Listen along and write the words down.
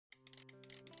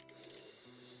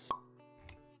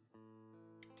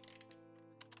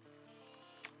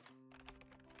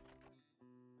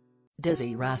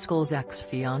Dizzee Rascal's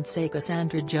ex-fiancée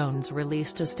Cassandra Jones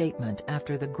released a statement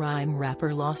after the grime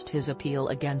rapper lost his appeal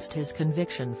against his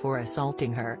conviction for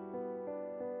assaulting her.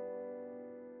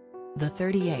 The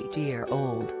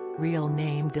 38-year-old, real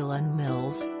name Dylan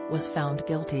Mills, was found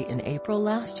guilty in April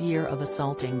last year of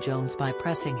assaulting Jones by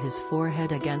pressing his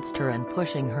forehead against her and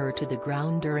pushing her to the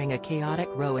ground during a chaotic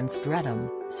row in Streatham,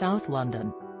 South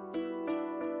London.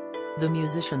 The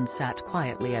musician sat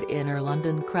quietly at Inner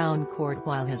London Crown Court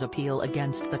while his appeal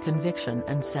against the conviction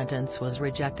and sentence was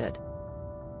rejected.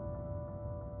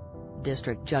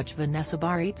 District Judge Vanessa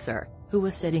Baritzer, who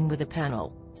was sitting with the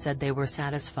panel, said they were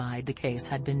satisfied the case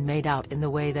had been made out in the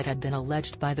way that had been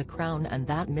alleged by the Crown and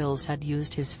that Mills had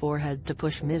used his forehead to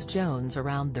push Ms. Jones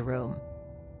around the room.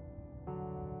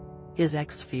 His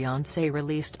ex-fiancée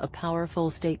released a powerful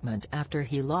statement after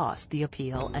he lost the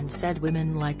appeal and said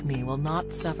women like me will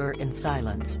not suffer in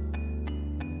silence.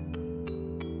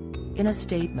 In a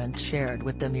statement shared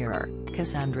with The Mirror,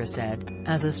 Cassandra said,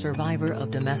 "As a survivor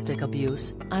of domestic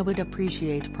abuse, I would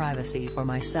appreciate privacy for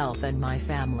myself and my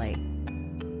family."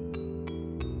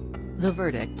 The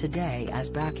verdict today, as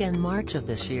back in March of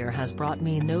this year, has brought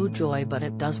me no joy, but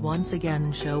it does once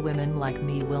again show women like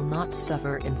me will not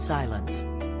suffer in silence.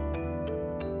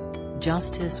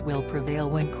 Justice will prevail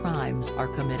when crimes are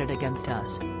committed against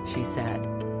us, she said.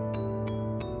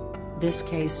 This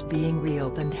case being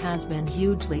reopened has been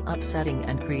hugely upsetting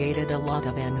and created a lot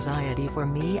of anxiety for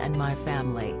me and my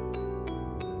family.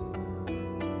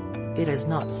 It is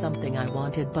not something I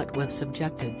wanted but was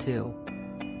subjected to.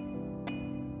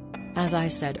 As I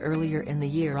said earlier in the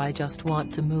year, I just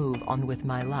want to move on with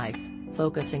my life,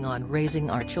 focusing on raising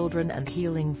our children and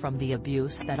healing from the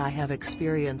abuse that I have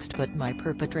experienced, but my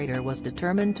perpetrator was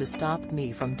determined to stop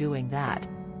me from doing that.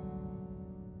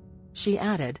 She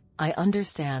added, "I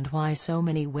understand why so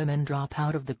many women drop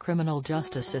out of the criminal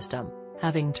justice system,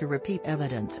 having to repeat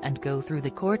evidence and go through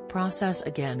the court process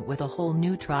again with a whole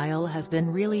new trial has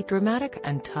been really dramatic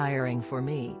and tiring for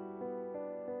me."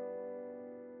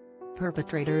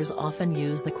 Perpetrators often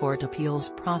use the court appeals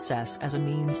process as a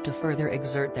means to further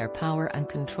exert their power and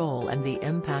control, and the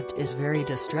impact is very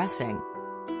distressing.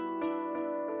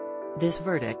 This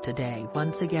verdict today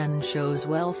once again shows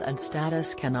wealth and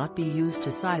status cannot be used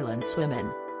to silence women.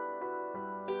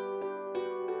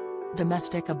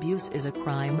 Domestic abuse is a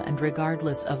crime, and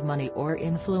regardless of money or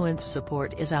influence,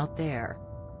 support is out there.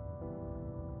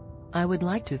 I would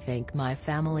like to thank my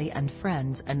family and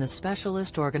friends and the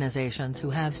specialist organizations who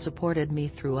have supported me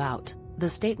throughout, the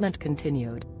statement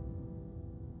continued.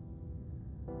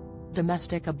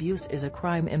 Domestic abuse is a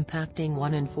crime impacting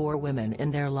 1 in 4 women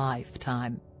in their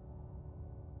lifetime.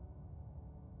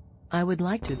 I would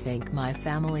like to thank my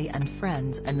family and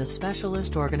friends and the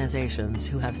specialist organizations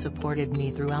who have supported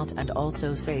me throughout, and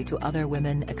also say to other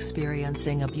women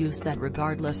experiencing abuse that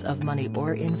regardless of money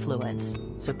or influence,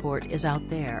 support is out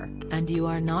there, and you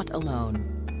are not alone.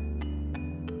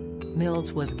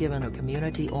 Mills was given a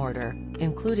community order,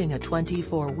 including a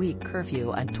 24-week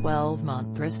curfew and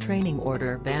 12-month restraining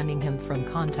order banning him from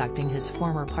contacting his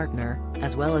former partner,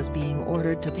 as well as being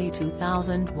ordered to pay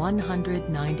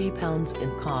 £2,190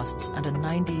 in costs and a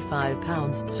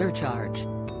 £95 surcharge.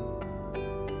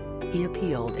 He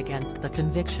appealed against the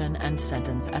conviction and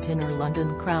sentence at Inner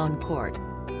London Crown Court.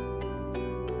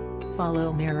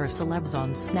 Follow Mirror Celebs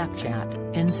on Snapchat,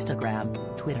 Instagram,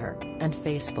 Twitter, and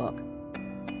Facebook.